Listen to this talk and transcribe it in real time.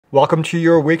Welcome to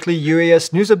your weekly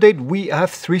UAS news update. We have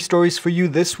three stories for you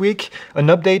this week. An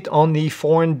update on the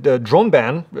foreign drone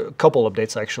ban, a couple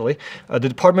updates actually. The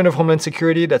Department of Homeland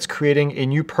Security that's creating a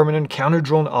new permanent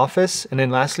counter-drone office. And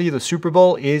then lastly, the Super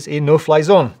Bowl is a no-fly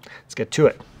zone. Let's get to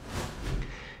it.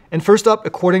 And first up,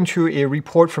 according to a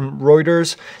report from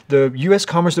Reuters, the U.S.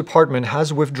 Commerce Department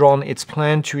has withdrawn its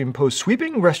plan to impose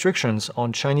sweeping restrictions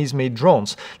on Chinese-made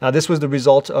drones. Now, this was the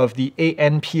result of the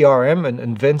ANPRM, an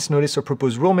advance notice of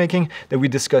proposed rulemaking that we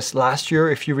discussed last year,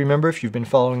 if you remember, if you've been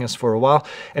following us for a while.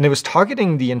 And it was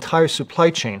targeting the entire supply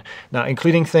chain, now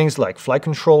including things like flight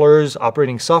controllers,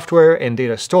 operating software, and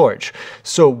data storage.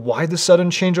 So why the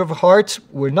sudden change of heart?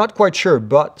 We're not quite sure,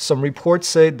 but some reports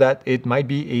say that it might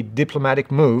be a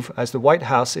diplomatic move, as the White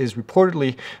House is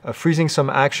reportedly freezing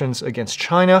some actions against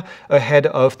China ahead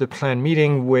of the planned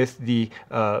meeting with the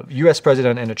US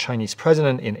president and the Chinese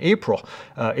president in April.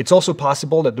 It's also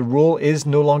possible that the rule is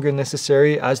no longer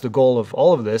necessary, as the goal of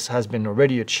all of this has been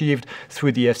already achieved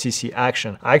through the FCC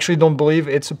action. I actually don't believe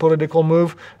it's a political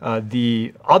move.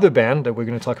 The other ban that we're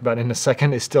going to talk about in a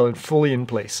second is still fully in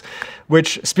place.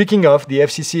 Which, speaking of, the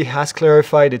FCC has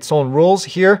clarified its own rules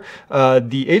here.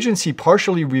 The agency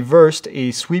partially reversed a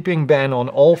sweeping ban on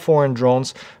all foreign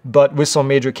drones, but with some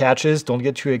major catches. Don't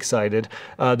get too excited.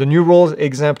 The new rules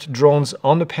exempt drones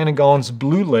on the Pentagon's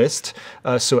blue list,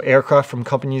 so aircraft from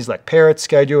companies like Parrot,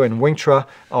 Skydio, and Wingtra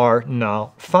are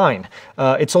now fine.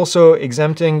 It's also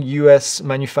exempting US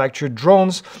manufactured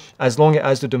drones as long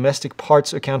as the domestic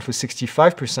parts account for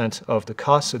 65% of the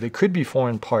cost, so there could be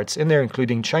foreign parts in there,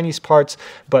 including Chinese parts,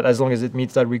 but as long as it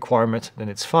meets that requirement, then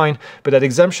it's fine. But that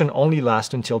exemption only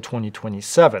lasts until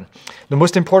 2027. The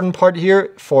most important part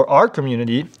here for our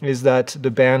community is that the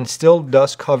ban still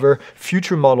does cover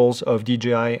future models of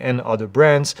DJI and other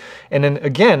brands. And then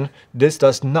again, this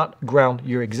does not ground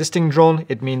your existing drone.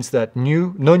 It means that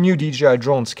no new DJI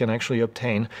drones can actually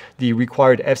obtain the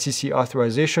required FCC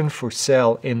authorization for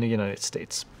sale in the United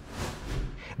States.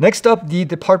 Next up, the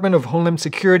Department of Homeland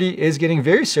Security is getting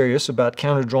very serious about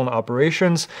counter-drone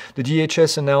operations. The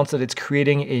DHS announced that it's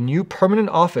creating a new permanent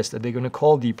office that they're going to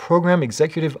call the Program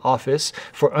Executive Office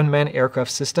for Unmanned Aircraft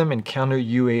System and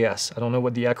Counter-UAS. I don't know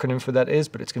what the acronym for that is,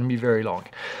 but it's going to be very long.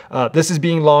 This is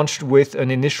being launched with an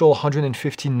initial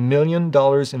 $115 million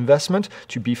investment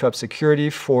to beef up security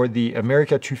for the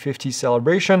America 250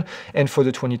 celebration and for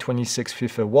the 2026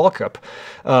 FIFA World Cup.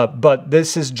 But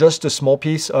this is just a small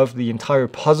piece of the entire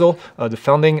puzzle. The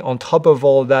funding on top of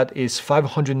all that is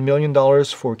 $500 million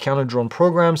for counter-drone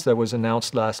programs that was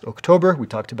announced last October. We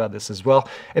talked about this as well.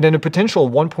 And then a potential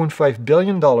 $1.5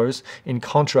 billion in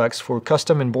contracts for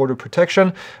custom and border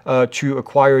protection to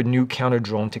acquire new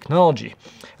counter-drone technology.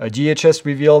 DHS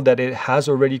revealed that it has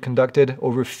already conducted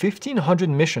over 1,500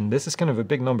 missions, this is kind of a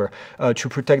big number, to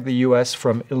protect the US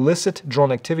from illicit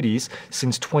drone activities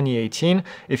since 2018.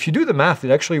 If you do the math,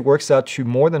 it actually works out to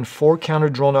more than 4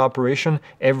 counter-drone operations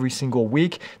every single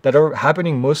week that are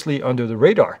happening mostly under the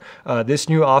radar. This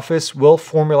new office will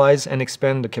formalize and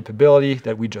expand the capability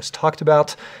that we just talked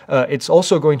about. It's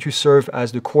also going to serve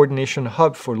as the coordination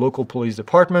hub for local police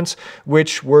departments,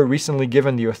 which were recently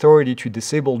given the authority to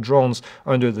disable drones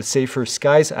under the Safer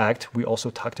Skies Act. We also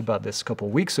talked about this a couple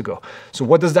weeks ago. So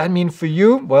what does that mean for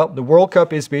you? Well, the World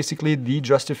Cup is basically the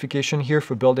justification here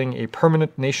for building a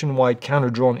permanent nationwide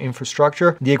counter-drone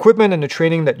infrastructure. The equipment and the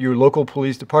training that your local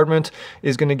police department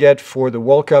is going to get for the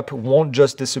World Cup won't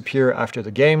just disappear after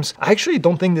the games. I actually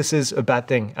don't think this is a bad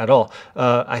thing at all.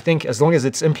 I think as long as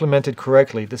it's implemented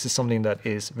correctly, this is something that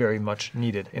is very much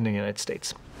needed in the United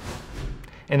States.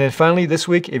 And then finally this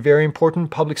week, a very important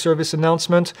public service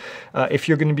announcement. If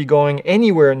you're going to be going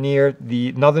anywhere near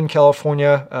the Northern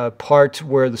California part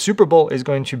where the Super Bowl is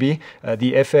going to be,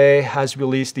 the FAA has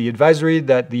released the advisory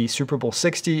that the Super Bowl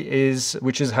 60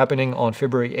 which is happening on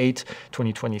February 8,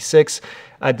 2026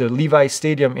 at the Levi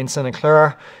Stadium in Santa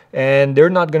Clara. And they're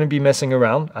not going to be messing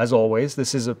around, as always.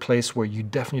 This is a place where you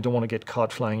definitely don't want to get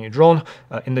caught flying your drone.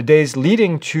 In the days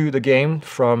leading to the game,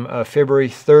 from February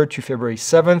 3rd to February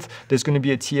 7th, there's going to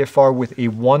be a TFR with a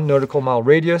 1 nautical mile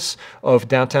radius of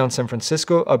downtown San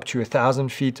Francisco up to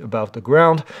 1,000 feet above the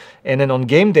ground. And then on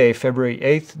game day, February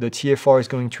 8th, the TFR is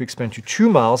going to expand to 2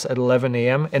 miles at 11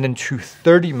 a.m. and then to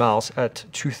 30 miles at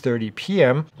 2:30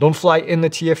 p.m. Don't fly in the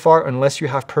TFR unless you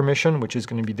have permission, which is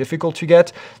going to be difficult to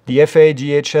get. The FAA,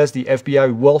 DHS, the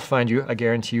FBI will find you. I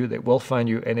guarantee you they will find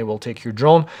you and they will take your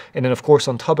drone. And then of course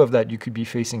on top of that, you could be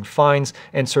facing fines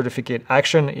and certificate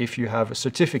action if you have a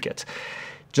certificate.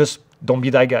 Just don't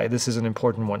be that guy. This is an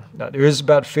important one. There is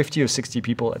about 50 or 60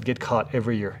 people that get caught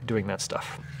every year doing that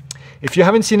stuff. If you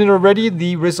haven't seen it already,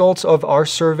 the results of our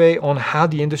survey on how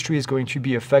the industry is going to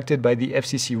be affected by the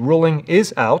FCC ruling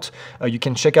is out. You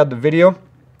can check out the video.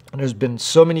 There's been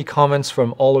so many comments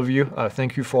from all of you.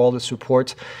 Thank you for all the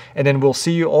support. And then we'll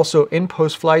see you also in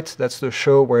Post-Flight. That's the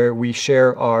show where we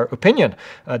share our opinion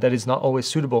that is not always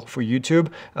suitable for YouTube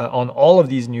on all of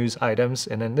these news items.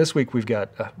 And then this week we've got,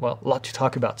 well, a lot to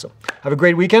talk about. So have a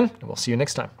great weekend, and we'll see you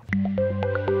next time.